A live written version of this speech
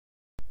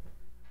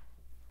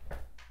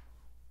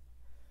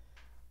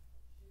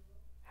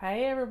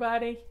Hey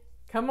everybody,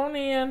 come on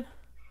in.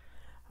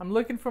 I'm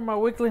looking for my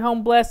weekly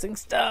home blessing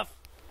stuff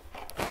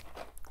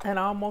and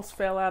I almost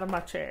fell out of my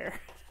chair.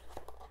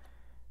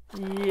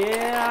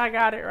 Yeah, I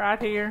got it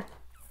right here.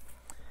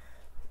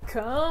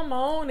 Come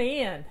on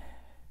in.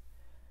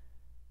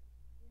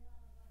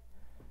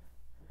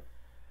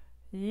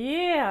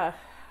 Yeah,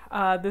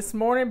 this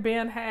morning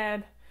Ben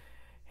had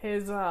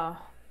his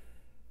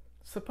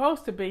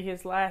supposed to be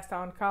his last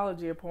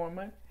oncology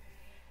appointment,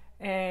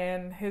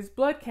 and his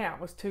blood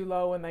count was too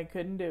low and they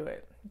couldn't do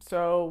it.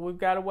 So we've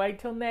got to wait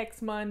till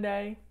next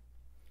Monday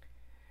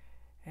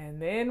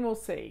and then we'll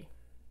see.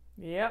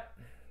 Yep,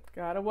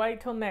 gotta wait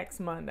till next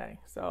Monday.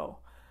 So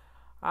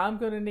I'm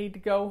going to need to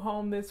go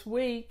home this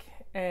week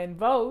and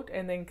vote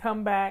and then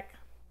come back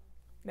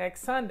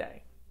next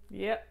Sunday.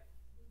 Yep.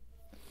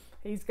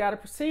 He's got a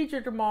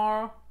procedure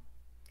tomorrow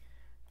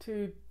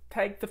to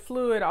take the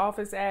fluid off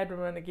his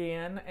abdomen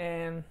again,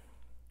 and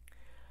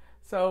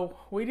so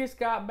we just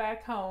got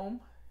back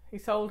home. He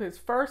sold his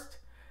first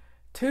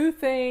 2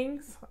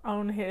 things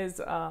on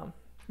his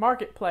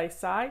marketplace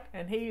site,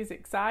 and he's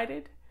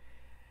excited,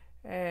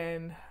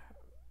 and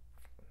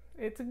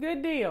it's a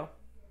good deal.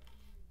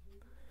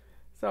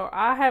 So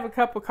I have a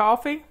cup of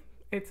coffee.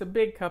 It's a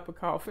big cup of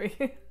coffee.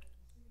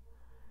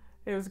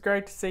 It was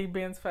great to see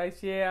Ben's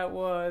face. Yeah, it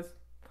was.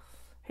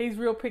 He's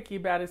real picky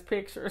about his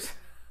pictures.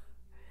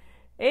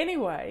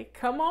 Anyway,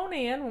 come on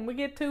in. When we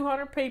get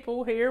 200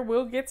 people here,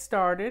 we'll get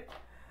started.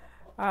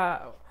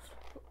 All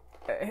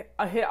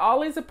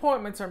his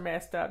appointments are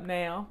messed up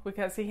now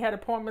because he had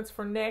appointments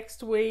for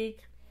next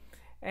week,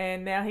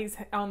 and now he's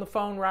on the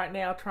phone right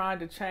now trying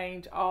to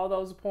change all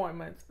those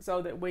appointments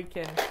so that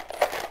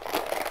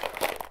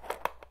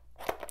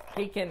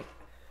he can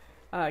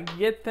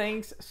get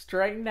things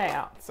straightened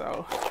out.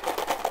 So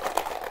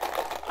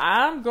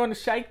I'm going to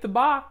shake the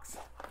box,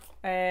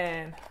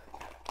 and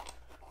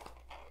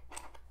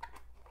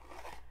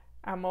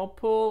I'm going to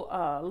pull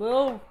a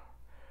little.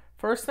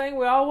 First thing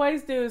we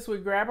always do is we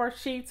grab our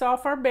sheets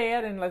off our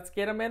bed and let's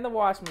get them in the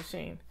wash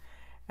machine.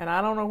 And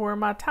I don't know where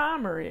my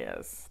timer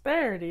is.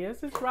 There it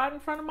is. It's right in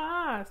front of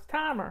my eyes.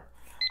 Timer.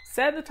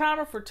 Set the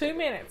timer for 2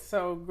 minutes.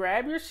 So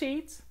grab your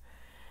sheets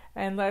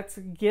and let's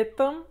get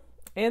them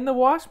in the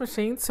wash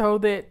machine so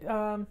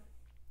that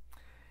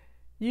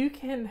you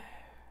can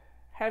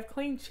have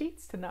clean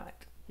sheets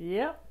tonight.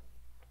 Yep.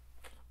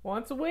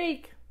 Once a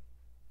week.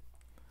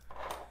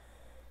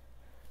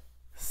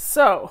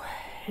 So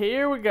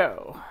here we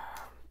go.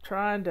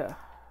 Trying to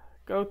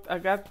go. I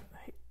got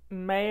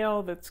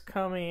mail that's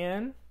come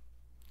in,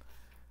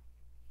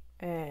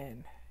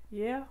 and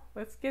yeah,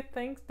 let's get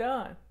things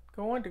done.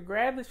 Going to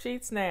grab the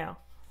sheets now.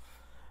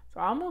 So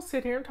I'm gonna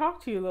sit here and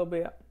talk to you a little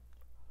bit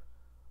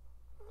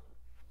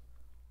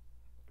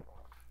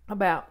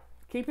about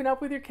keeping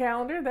up with your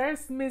calendar.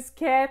 There's Miss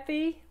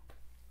Kathy.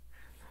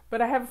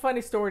 But I have a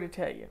funny story to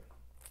tell you.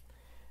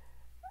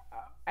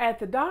 At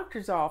the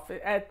doctor's office,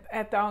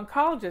 at the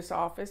oncologist's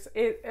office,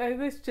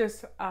 it's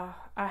just a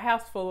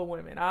house full of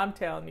women, I'm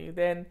telling you.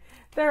 Then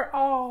they're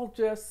all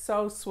just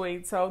so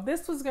sweet. So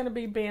this was going to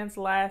be Ben's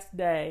last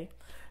day.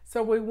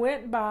 So we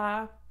went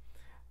by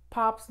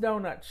Pop's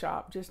Donut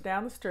Shop just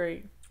down the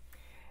street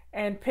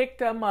and picked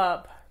them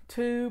up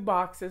 2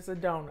 boxes of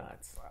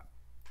donuts,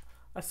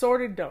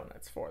 assorted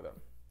donuts for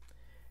them.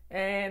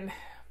 And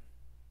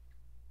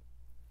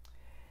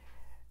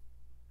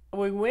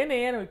we went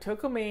in, we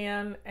took them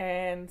in,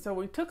 and so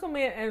we took them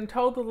in and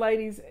told the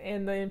ladies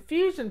in the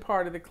infusion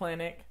part of the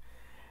clinic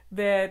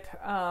that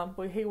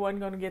he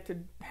wasn't going to get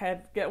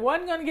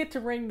to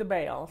ring the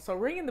bell. So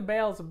ringing the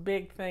bell is a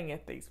big thing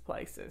at these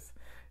places.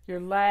 Your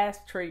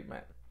last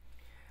treatment.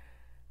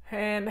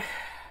 And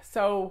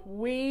so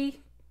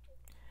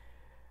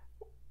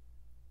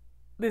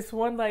this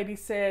one lady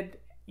said,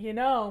 you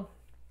know,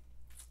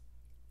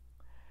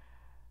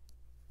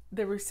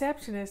 the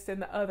receptionist in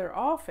the other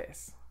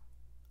office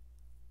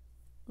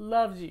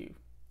loves you.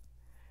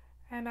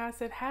 And I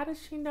said, how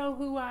does she know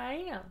who I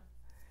am?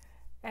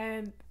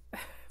 And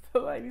the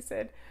lady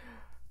said,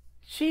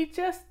 she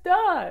just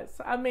does.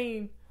 I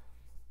mean,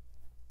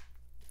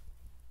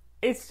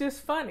 it's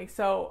just funny.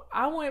 So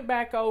I went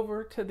back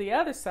over to the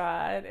other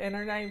side, and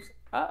her name's,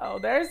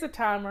 there's the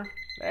timer.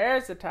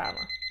 There's the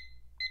timer.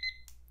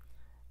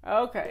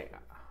 Okay.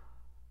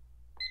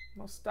 I'm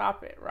going to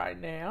stop it right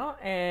now.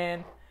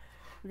 And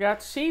we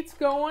got the sheets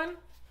going.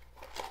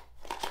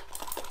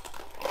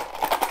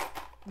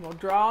 I'm going to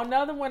draw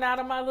another one out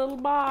of my little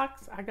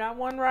box. I got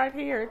one right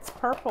here. It's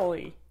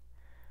purpley.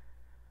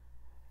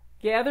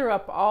 Gather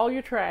up all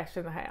your trash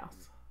in the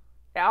house.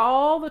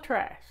 All the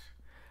trash.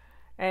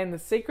 And the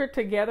secret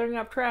to gathering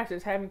up trash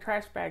is having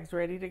trash bags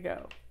ready to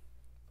go.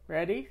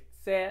 Ready,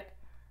 set,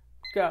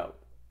 go.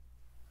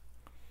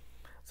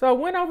 So I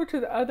went over to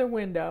the other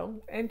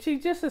window, and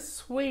she's just as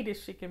sweet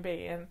as she can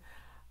be. And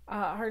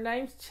her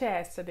name's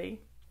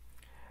Chastity.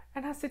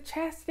 And I said,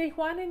 Chastity,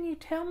 why didn't you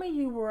tell me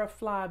you were a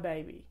fly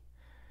baby?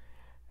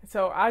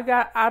 So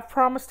I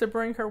promised to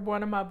bring her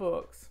one of my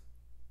books.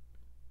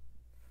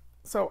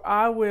 So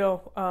I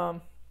will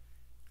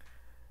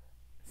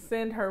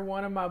send her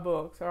one of my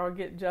books, or I'll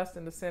get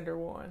Justin to send her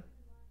one.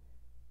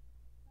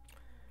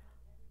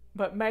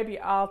 But maybe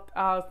I'll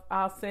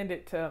send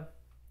it to.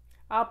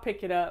 I'll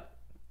pick it up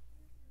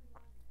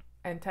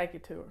and take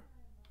it to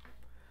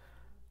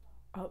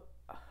her.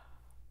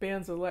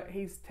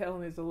 He's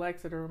telling his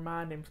Alexa to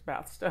remind him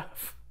about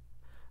stuff.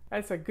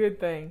 That's a good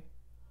thing.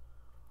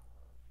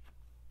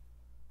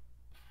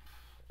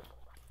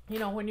 You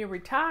know, when you're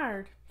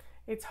retired,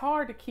 it's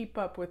hard to keep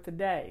up with the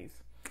days.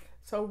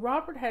 So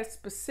Robert has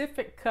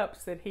specific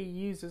cups that he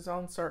uses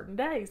on certain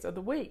days of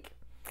the week.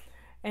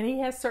 And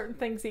he has certain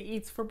things he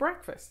eats for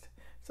breakfast.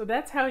 So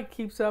that's how he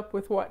keeps up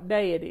with what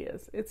day it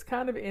is. It's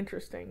kind of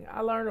interesting.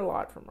 I learned a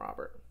lot from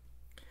Robert.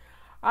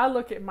 I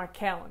look at my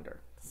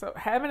calendar. So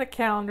having a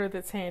calendar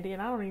that's handy,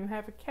 and I don't even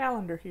have a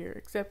calendar here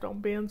except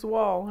on Ben's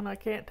wall, and I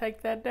can't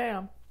take that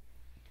down.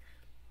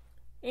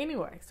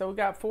 Anyway, so we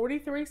got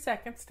 43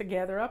 seconds to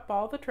gather up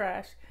all the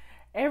trash.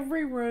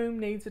 Every room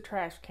needs a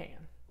trash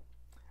can.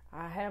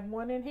 I have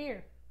one in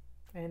here,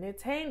 and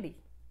it's handy.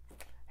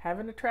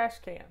 Having a trash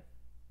can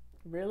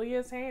really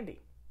is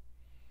handy.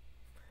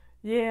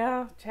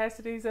 Yeah,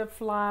 Chastity's a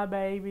fly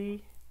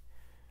baby.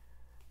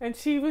 And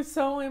she was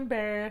so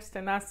embarrassed,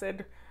 and I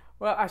said,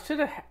 well, I should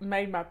have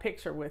made my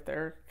picture with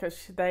her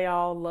because they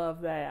all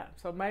love that.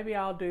 So maybe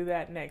I'll do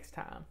that next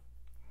time.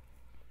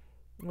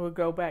 We'll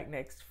go back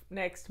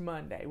next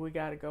Monday. We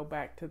got to go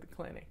back to the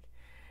clinic.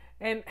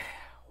 And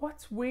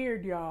what's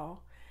weird,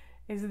 y'all,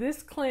 is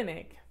this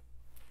clinic,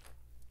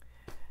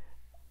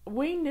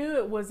 we knew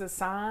it was a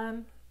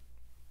sign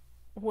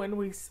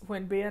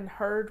when Ben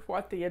heard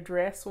what the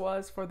address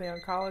was for the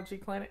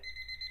oncology clinic.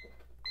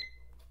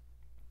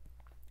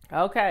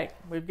 Okay,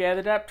 we've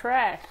gathered up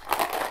trash.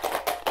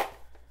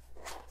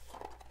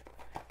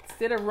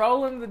 Instead of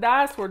rolling the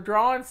dice, we're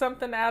drawing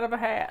something out of a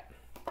hat.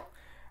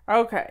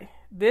 Okay,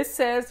 this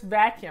says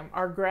vacuum,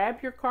 or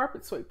grab your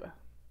carpet sweeper.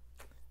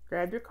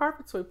 Grab your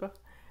carpet sweeper.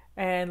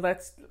 And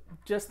let's,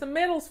 just the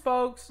middles,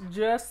 folks,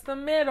 just the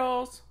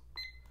middles.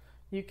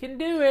 You can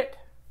do it.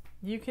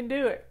 You can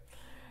do it.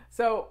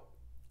 So,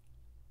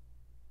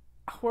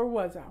 where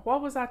was I?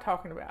 What was I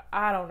talking about?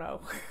 I don't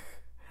know.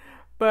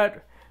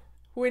 But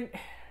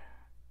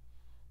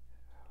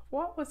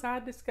what was I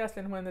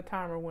discussing when the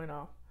timer went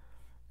off?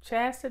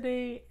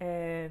 Chastity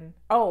and,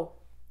 oh,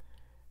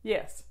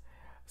 yes.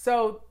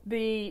 So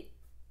the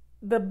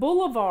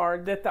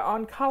boulevard that the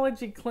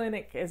oncology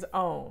clinic is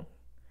on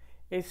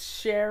is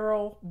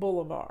Cheryl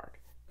Boulevard.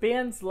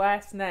 Ben's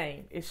last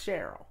name is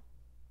Cheryl.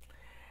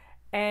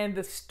 And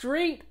the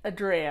street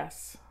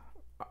address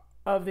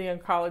of the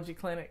oncology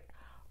clinic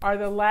are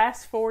the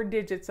last 4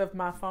 digits of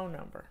my phone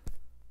number.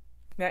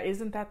 Now,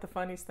 isn't that the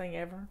funniest thing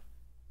ever?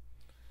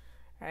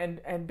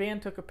 And Ben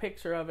took a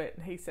picture of it,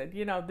 and he said,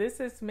 you know, this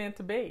is meant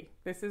to be.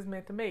 This is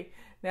meant to be.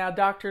 Now,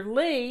 Dr.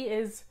 Lee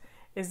is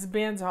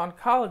Ben's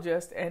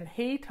oncologist, and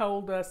he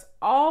told us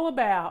all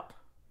about,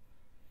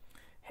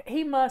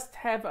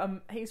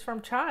 he's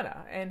from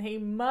China, and he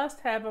must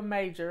have a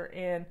major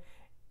in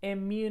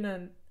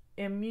immunology.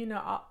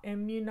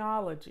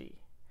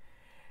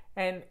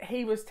 And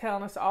he was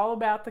telling us all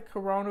about the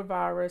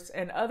coronavirus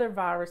and other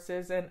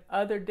viruses and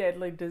other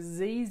deadly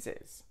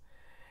diseases.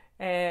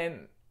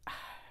 And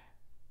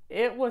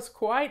it was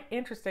quite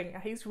interesting.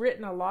 He's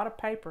written a lot of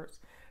papers.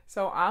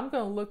 So I'm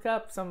going to look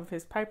up some of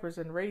his papers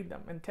and read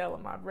them and tell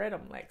him I've read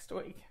them next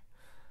week.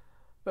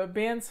 But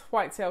Ben's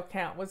white cell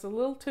count was a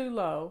little too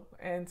low,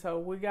 and so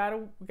we got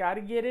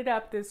to get it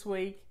up this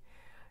week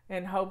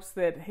in hopes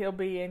that he'll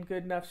be in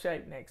good enough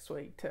shape next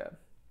week to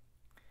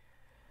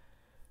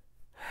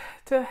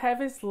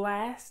have his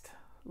last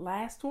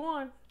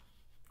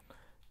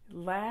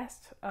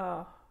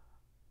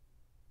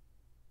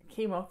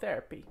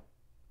chemotherapy.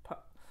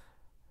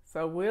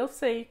 So we'll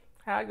see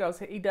how it goes.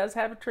 He does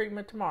have a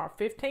treatment tomorrow.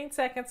 15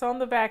 seconds on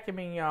the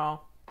vacuuming,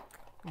 y'all.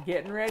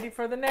 Getting ready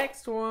for the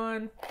next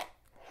one.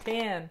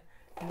 10,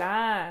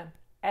 9,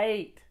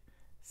 8,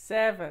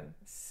 7,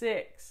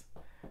 6,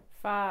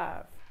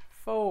 5,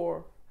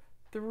 4,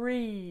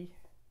 3.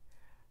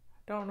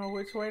 Don't know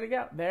which way to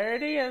go. There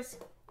it is.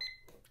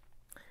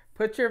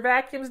 Put your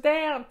vacuums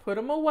down. Put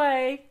them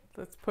away.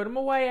 Let's put them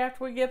away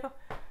after we get them.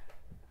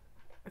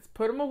 Let's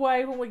put them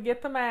away when we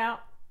get them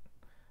out.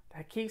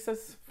 That keeps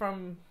us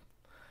from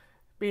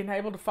being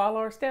able to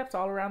follow our steps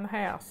all around the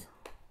house.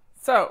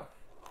 So,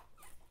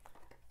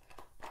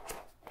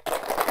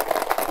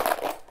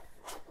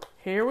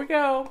 here we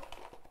go.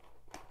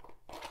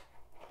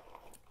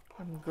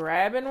 I'm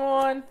grabbing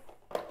one.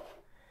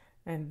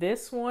 And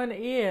this one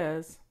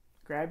is,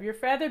 grab your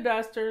feather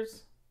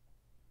dusters.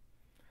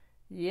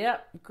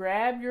 Yep,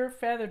 grab your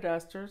feather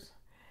dusters.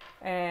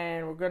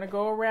 And we're going to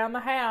go around the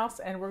house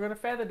and we're going to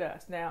feather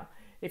dust. Now,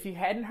 if you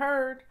hadn't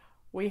heard,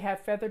 we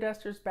have feather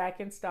dusters back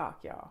in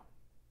stock, y'all.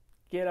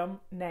 Get them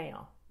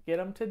now. Get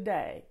them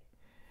today.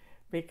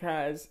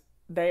 Because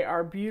they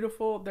are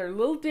beautiful. They're a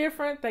little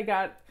different. They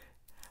got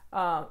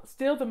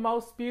still the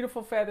most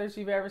beautiful feathers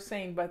you've ever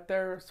seen, but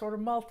they're sort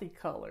of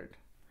multicolored.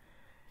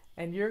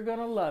 And you're going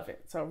to love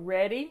it. So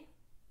ready?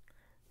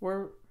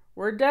 We're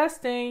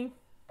dusting.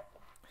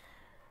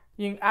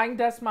 I can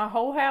dust my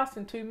whole house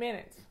in 2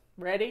 minutes.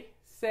 Ready,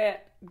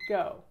 set,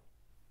 go.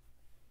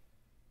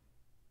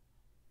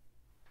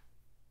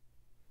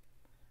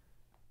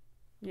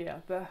 Yeah,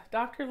 the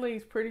Dr.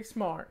 Lee's pretty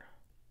smart.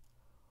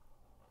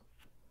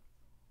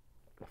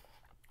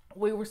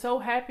 We were so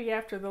happy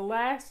after the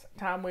last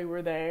time we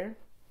were there.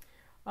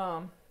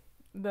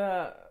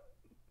 The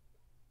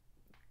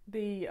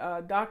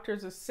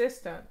doctor's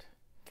assistant,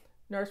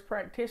 nurse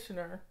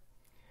practitioner,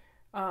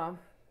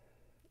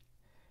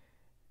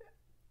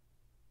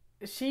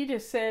 she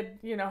just said,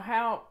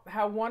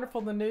 how wonderful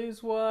the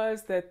news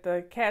was that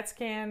the CAT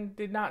scan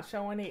did not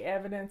show any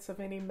evidence of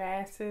any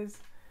masses.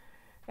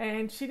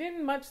 And she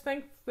didn't much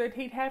think that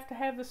he'd have to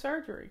have the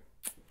surgery.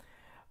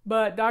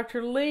 But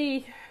Dr.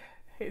 Lee,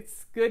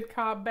 it's good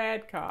cop,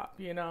 bad cop,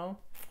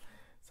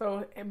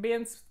 So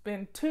Ben's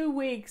been 2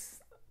 weeks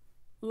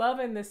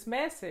loving this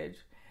message.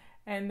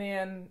 And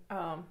then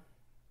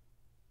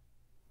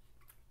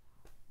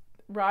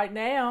right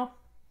now,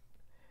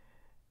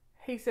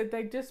 he said,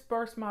 they just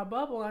burst my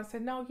bubble. And I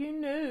said, no, you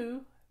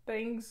knew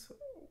things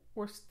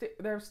were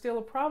there's still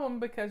a problem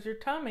because your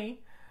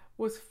tummy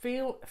was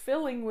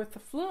filling with the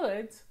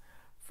fluids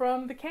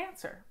from the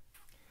cancer.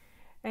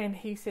 And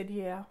he said,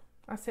 yeah.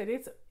 I said,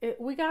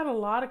 we got a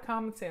lot of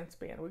common sense,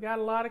 Ben. We got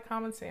a lot of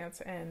common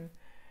sense, and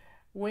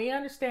we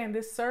understand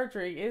this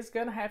surgery is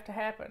going to have to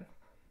happen.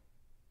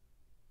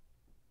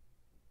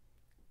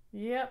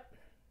 Yep.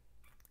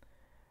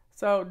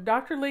 So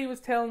Dr. Lee was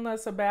telling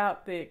us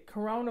about the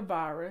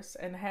coronavirus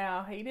and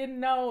how he didn't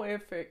know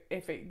if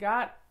it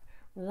got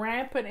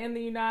rampant in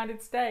the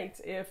United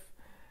States,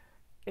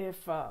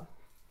 if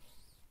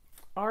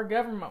our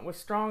government was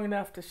strong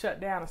enough to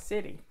shut down a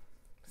city,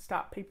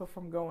 stop people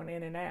from going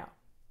in and out,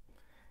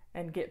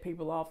 and get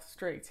people off the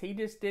streets. He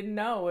just didn't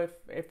know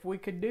if we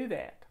could do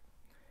that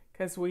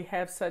because we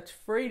have such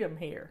freedom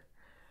here.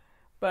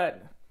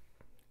 But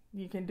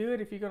you can do it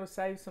if you're going to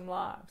save some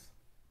lives.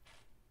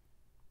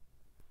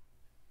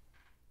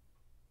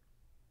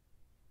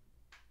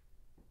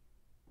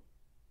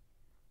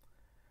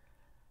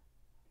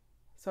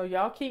 So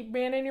y'all keep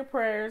Ben in your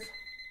prayers.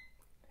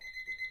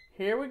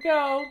 Here we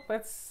go.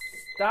 Let's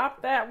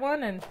stop that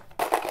one and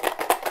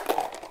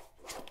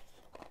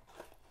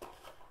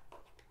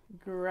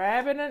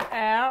grabbing it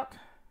out.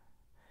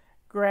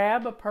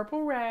 Grab a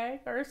purple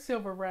rag or a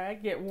silver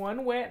rag. Get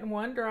one wet and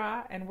one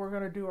dry, and we're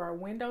going to do our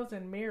windows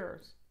and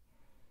mirrors.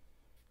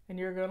 And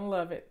you're going to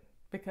love it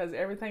because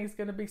everything's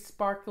going to be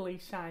sparkly,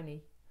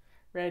 shiny.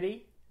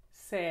 Ready,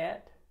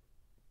 set,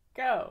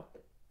 go.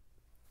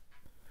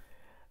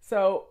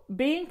 So,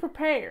 being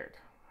prepared.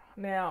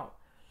 Now,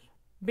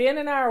 Ben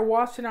and I are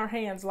washing our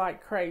hands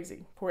like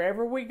crazy.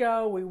 Wherever we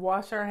go, we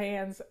wash our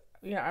hands.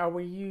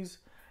 We use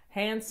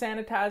hand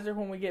sanitizer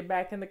when we get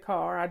back in the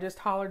car. I just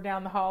hollered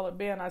down the hall at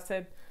Ben. I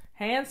said,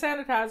 hand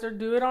sanitizer,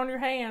 do it on your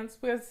hands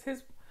because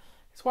his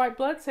white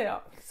blood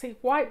cell. See,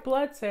 white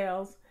blood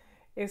cells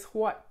is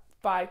what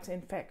fights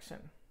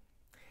infection.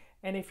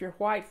 And if your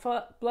white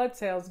blood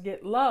cells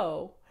get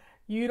low,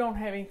 you don't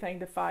have anything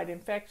to fight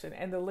infection,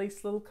 and the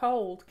least little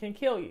cold can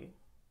kill you.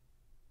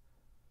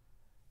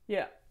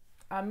 Yeah,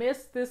 I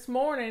missed this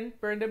morning,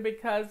 Brenda,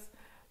 because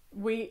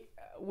we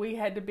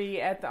had to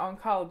be at the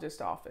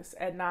oncologist office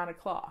at 9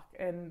 o'clock,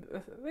 and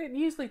it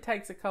usually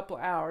takes a couple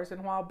of hours.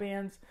 And while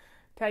Ben's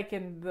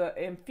taking the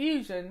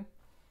infusion,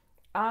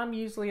 I'm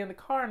usually in the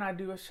car and I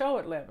do a show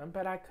at 11.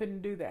 But I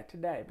couldn't do that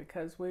today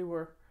because we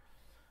were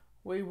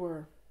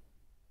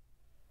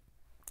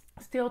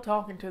still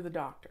talking to the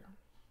doctor.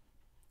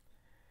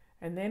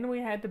 And then we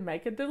had to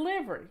make a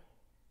delivery.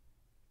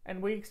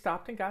 And we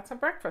stopped and got some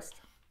breakfast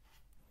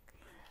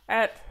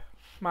at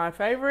my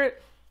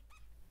favorite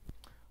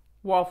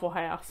Waffle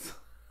House.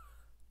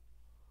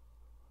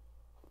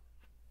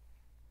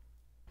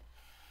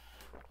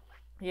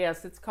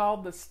 Yes, it's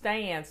called The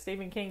Stand.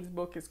 Stephen King's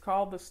book is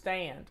called The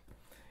Stand.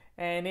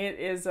 And it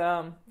is,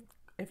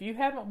 if you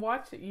haven't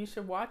watched it, you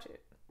should watch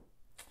it.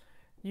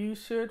 You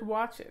should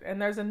watch it.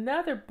 And there's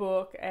another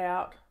book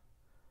out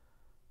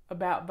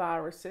about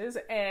viruses,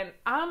 and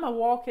I'm a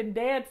Walking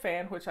Dead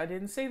fan, which I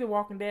didn't see The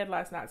Walking Dead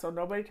last night, so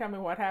nobody tell me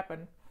what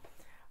happened.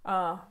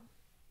 I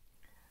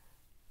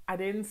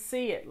didn't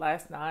see it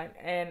last night,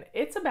 and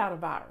it's about a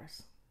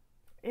virus.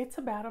 It's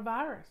about a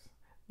virus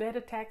that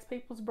attacks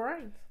people's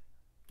brains.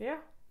 Yeah.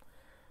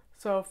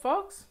 So,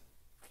 folks,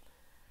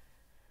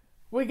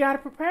 we got to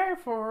prepare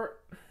for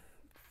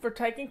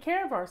taking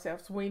care of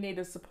ourselves. We need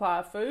a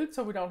supply of food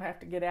so we don't have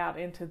to get out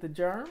into the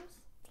germs.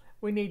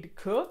 We need to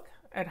cook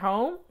at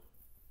home.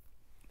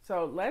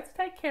 So let's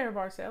take care of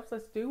ourselves.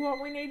 Let's do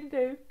what we need to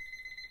do.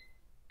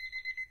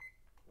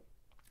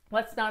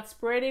 Let's not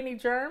spread any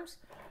germs.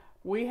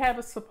 We have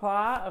a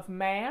supply of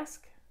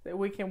masks that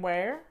we can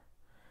wear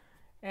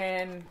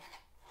and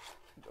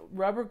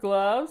rubber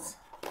gloves.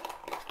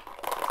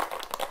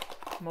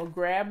 I'm going to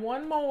grab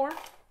one more.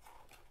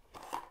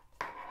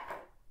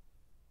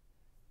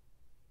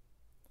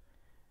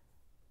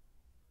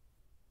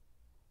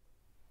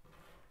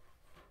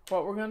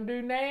 What we're going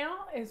to do now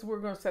is we're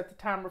going to set the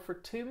timer for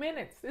 2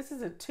 minutes. This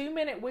is a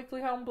 2-minute weekly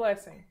home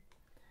blessing.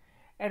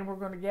 and we're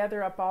going to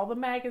gather up all the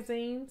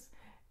magazines.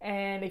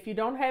 And if you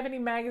don't have any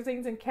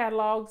magazines and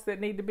catalogs that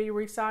need to be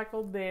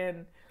recycled,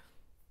 then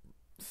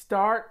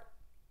start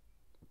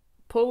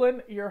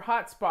pulling your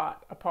hotspot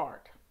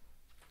apart.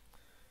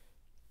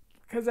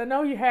 Because I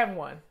know you have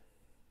one.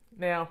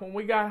 Now, when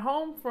we got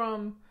home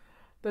from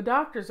the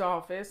doctor's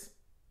office,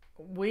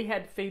 we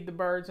had to feed the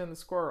birds and the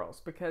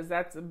squirrels, because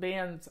that's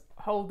Ben's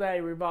whole day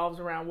revolves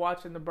around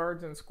watching the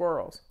birds and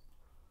squirrels.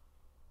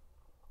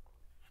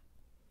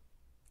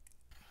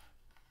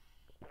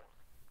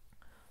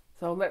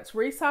 So let's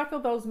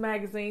recycle those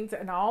magazines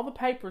and all the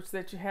papers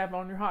that you have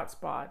on your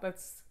hotspot.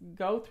 Let's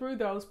go through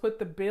those, put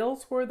the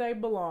bills where they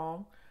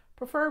belong,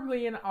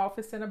 preferably in an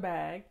office in a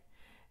bag,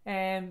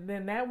 and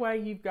then that way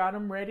you've got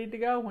them ready to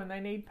go when they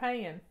need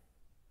paying.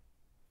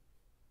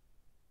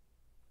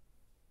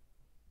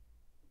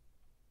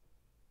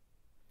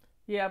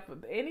 Yeah,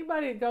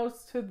 anybody that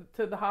goes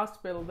to the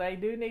hospital, they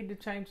do need to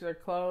change their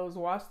clothes,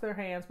 wash their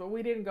hands, but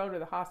we didn't go to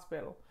the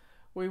hospital.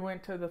 We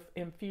went to the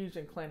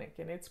infusion clinic,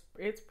 and it's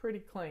pretty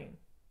clean.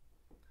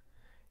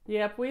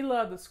 Yep, we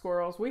love the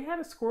squirrels. We had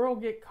a squirrel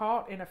get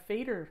caught in a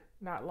feeder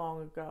not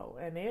long ago,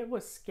 and it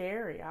was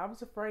scary. I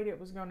was afraid it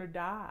was going to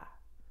die.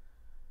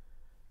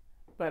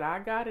 But I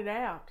got it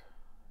out.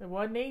 It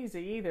wasn't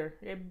easy either.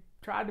 It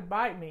tried to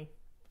bite me.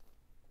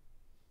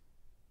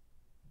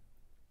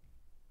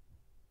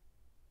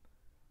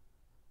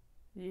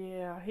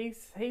 Yeah,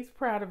 he's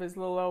proud of his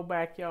little old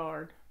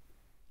backyard.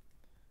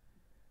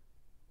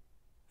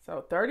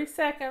 So 30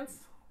 seconds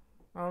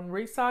on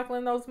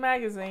recycling those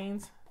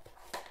magazines.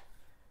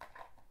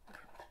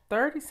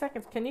 30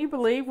 seconds. Can you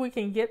believe we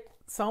can get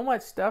so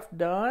much stuff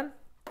done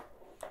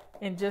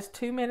in just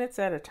 2 minutes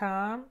at a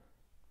time?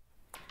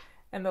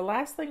 And the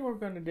last thing we're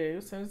going to do,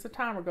 as soon as the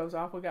timer goes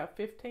off, we got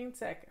 15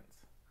 seconds.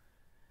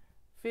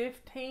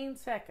 15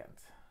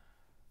 seconds.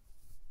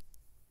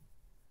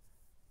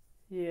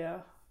 Yeah.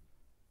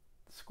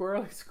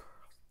 Squirrely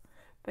squirrels.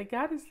 They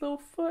got his little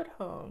foot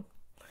hung.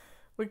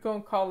 We're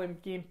going to call him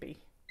Gimpy.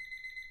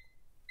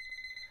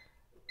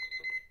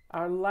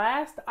 Our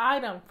last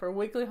item for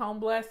Weekly Home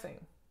Blessing.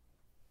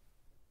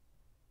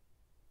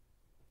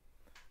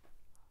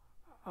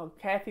 Oh,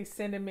 Kathy's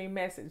sending me a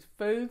message.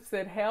 Foods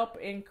that help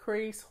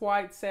increase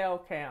white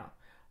cell count.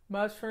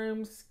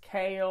 Mushrooms,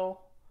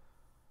 kale.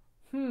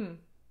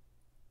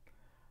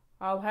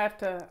 I'll have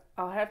to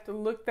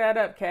look that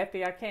up,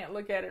 Kathy. I can't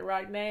look at it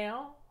right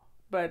now,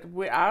 but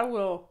I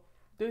will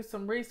do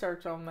some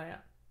research on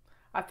that.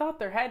 I thought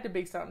there had to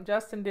be something.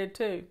 Justin did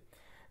too.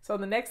 So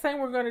the next thing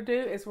we're going to do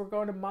is we're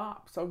going to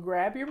mop. So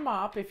grab your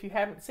mop. If you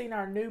haven't seen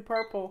our new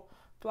purple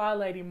Fly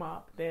Lady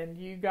mop, then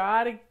you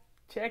got to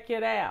check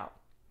it out.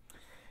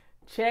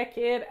 Check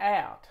it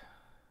out.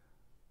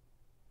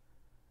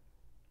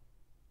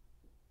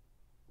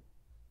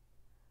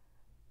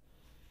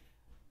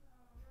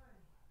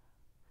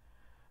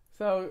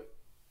 So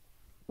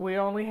we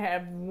only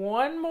have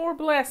one more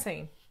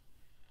blessing.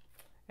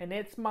 And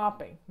it's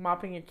mopping.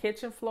 Mopping your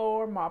kitchen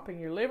floor,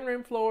 mopping your living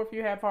room floor if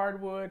you have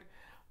hardwood,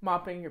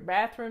 mopping your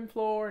bathroom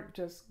floor.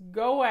 Just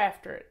go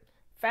after it.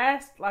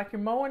 Fast like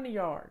you're mowing the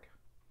yard.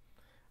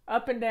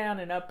 Up and down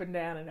and up and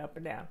down and up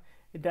and down.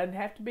 It doesn't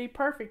have to be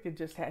perfect. It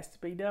just has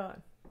to be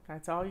done.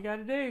 That's all you got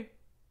to do.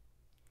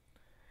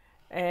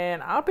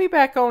 And I'll be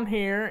back on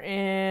here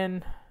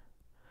in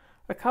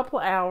a couple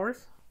of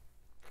hours.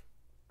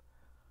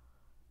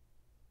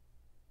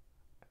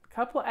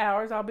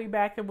 I'll be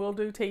back and we'll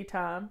do tea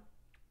time.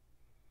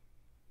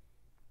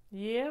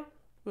 Yeah,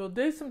 we'll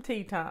do some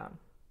tea time.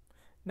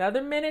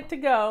 Another minute to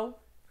go.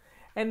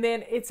 And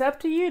then it's up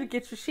to you to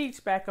get your sheets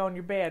back on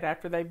your bed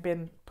after they've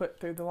been put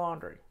through the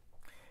laundry.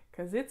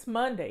 Because it's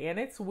Monday and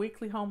it's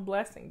Weekly Home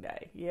Blessing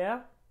Day.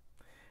 Yeah?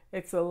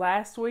 It's the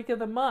last week of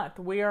the month.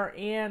 We are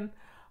in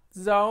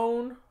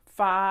Zone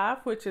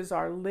 5, which is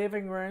our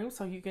living room.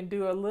 So you can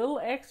do a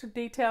little extra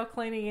detail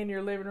cleaning in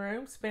your living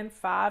room. Spend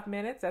 5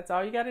 minutes. That's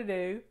all you got to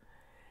do.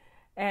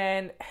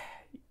 And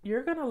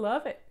you're going to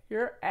love it.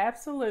 You're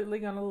absolutely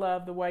going to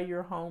love the way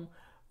your home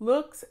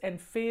looks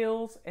and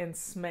feels and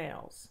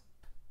smells.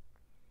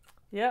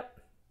 Yep,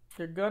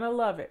 you're going to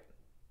love it.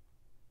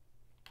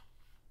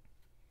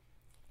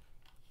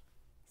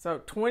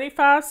 So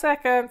 25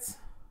 seconds.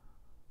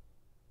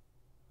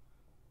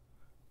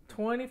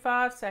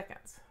 25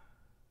 seconds.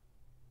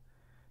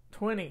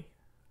 20.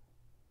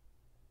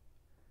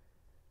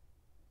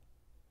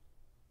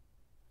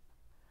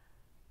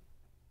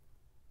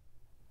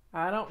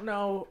 I don't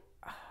know.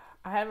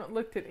 I haven't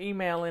looked at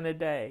email in a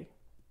day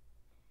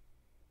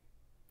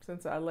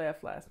since I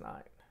left last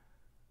night.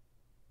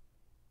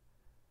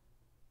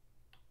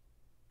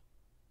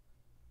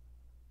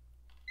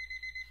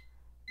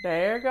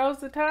 There goes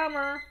the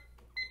timer.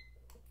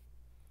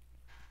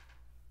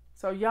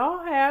 So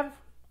y'all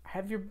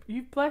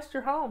you've blessed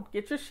your home.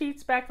 Get your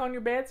sheets back on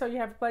your bed so you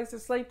have a place to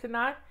sleep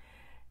tonight.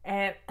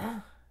 And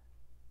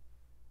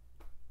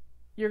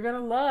you're going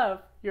to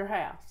love your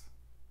house.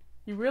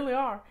 You really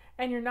are.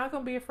 And you're not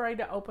going to be afraid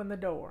to open the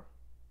door.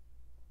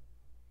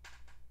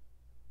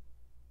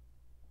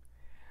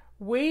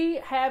 We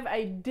have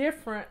a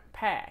different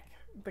pack.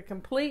 The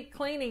complete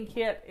cleaning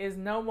kit is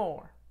no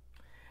more.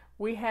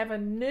 We have a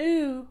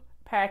new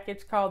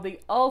package called the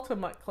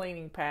Ultimate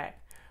Cleaning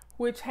Pack,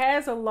 which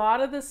has a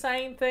lot of the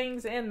same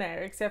things in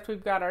there, except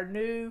we've got our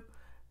new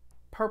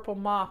purple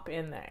mop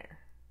in there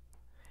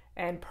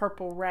and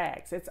purple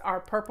rags. It's our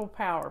purple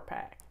power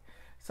pack.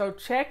 So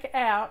check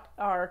out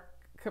our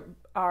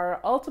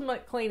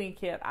Ultimate Cleaning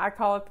Kit. I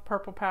call it the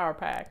purple power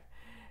pack,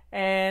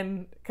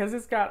 and because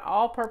it's got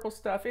all purple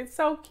stuff. It's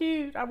so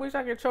cute. I wish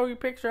I could show you a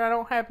picture. I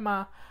don't have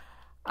my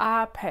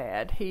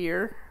iPad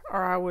here,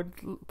 or I would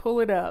pull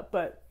it up,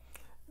 but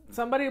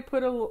somebody will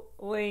put a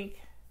link,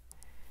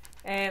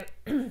 and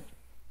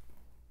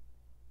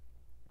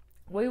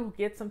we will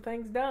get some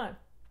things done.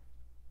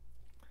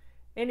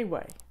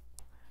 Anyway,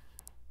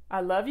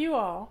 I love you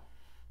all.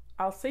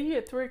 I'll see you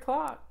at 3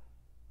 o'clock,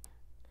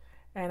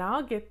 and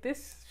I'll get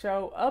this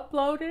show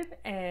uploaded,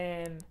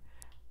 and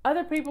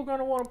other people are going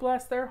to want to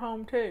bless their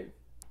home too.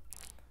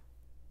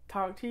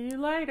 Talk to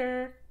you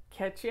later.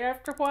 Catch you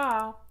after a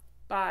while.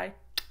 Bye.